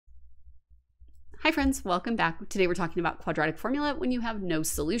Hi friends, welcome back. Today we're talking about quadratic formula when you have no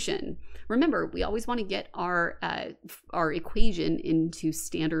solution. Remember, we always want to get our equation into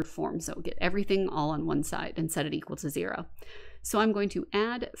standard form, so get everything all on one side and set it equal to 0. So I'm going to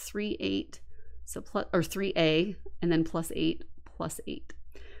add 3a and then plus 8 plus 8.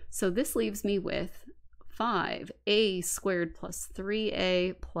 So this leaves me with 5a squared plus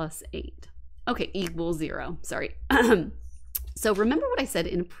 3a plus 8. Okay, equals 0, sorry. So remember what I said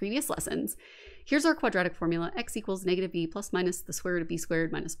in previous lessons. Here's our quadratic formula. X equals negative b plus minus the square root of b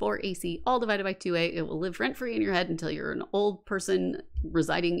squared minus 4ac, all divided by 2a. It will live rent-free in your head until you're an old person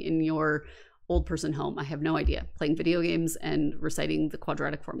residing in your old person home. I have no idea. Playing video games and reciting the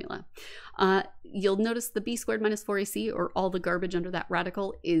quadratic formula. You'll notice the b squared minus 4ac, or all the garbage under that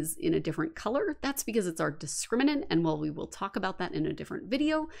radical, is in a different color. That's because it's our discriminant, and while we will talk about that in a different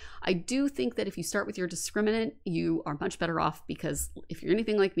video, I do think that if you start with your discriminant, you are much better off, because if you're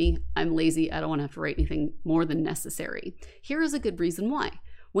anything like me, I'm lazy. I don't want to have to write anything more than necessary. Here is a good reason why.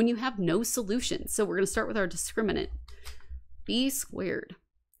 When you have no solution, so we're going to start with our discriminant, b squared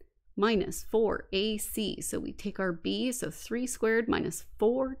minus 4ac. So we take our b, so 3 squared minus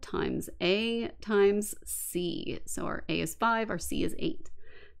 4 times a times c. So our a is 5, our c is 8.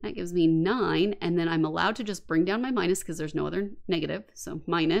 That gives me 9, and then I'm allowed to just bring down my minus because there's no other negative. So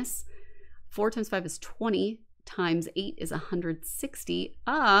minus 4 times 5 is 20 times 8 is 160.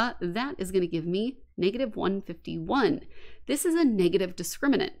 That is going to give me negative 151. This is a negative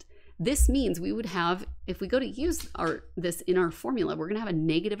discriminant. This means we would have, if we go to use this in our formula, we're going to have a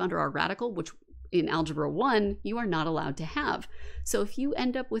negative under our radical, which in Algebra 1, you are not allowed to have. So if you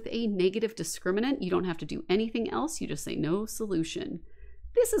end up with a negative discriminant, you don't have to do anything else. You just say no solution.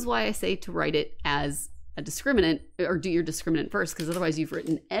 This is why I say to write it as a discriminant, or do your discriminant first, because otherwise you've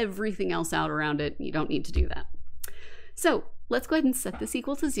written everything else out around it. You don't need to do that. So let's go ahead and set this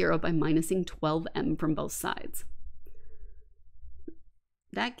equal to 0 by minusing 12m from both sides.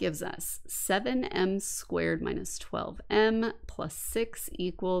 That gives us 7m squared minus 12m plus 6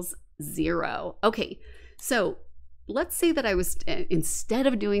 equals 0. Okay, so let's say that I was, instead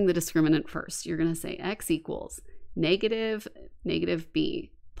of doing the discriminant first, you're going to say x equals negative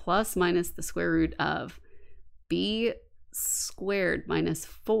b plus minus the square root of b squared minus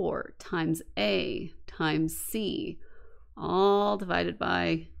 4 times a times c, all divided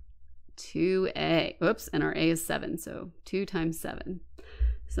by 2a. Oops, and our a is 7, so 2 times 7.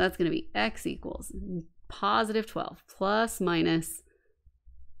 So that's going to be x equals positive 12 plus minus,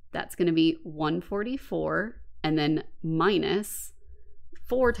 that's going to be 144, and then minus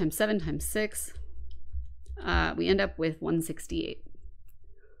 4 times 7 times 6, we end up with 168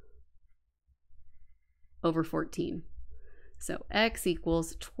 over 14. So x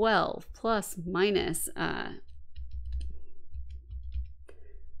equals 12 plus minus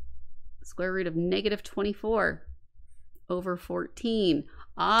square root of negative 24 over 14.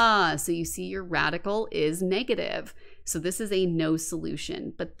 So you see your radical is negative. So this is a no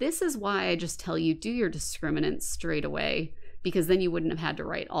solution. But this is why I just tell you do your discriminant straight away, because then you wouldn't have had to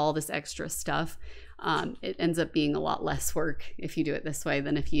write all this extra stuff. It ends up being a lot less work if you do it this way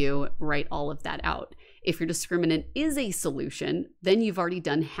than if you write all of that out. If your discriminant is a solution, then you've already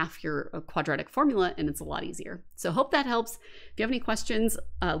done half your quadratic formula, and it's a lot easier. So hope that helps. If you have any questions,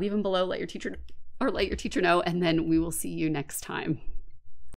 leave them below, let your teacher know, and then we will see you next time.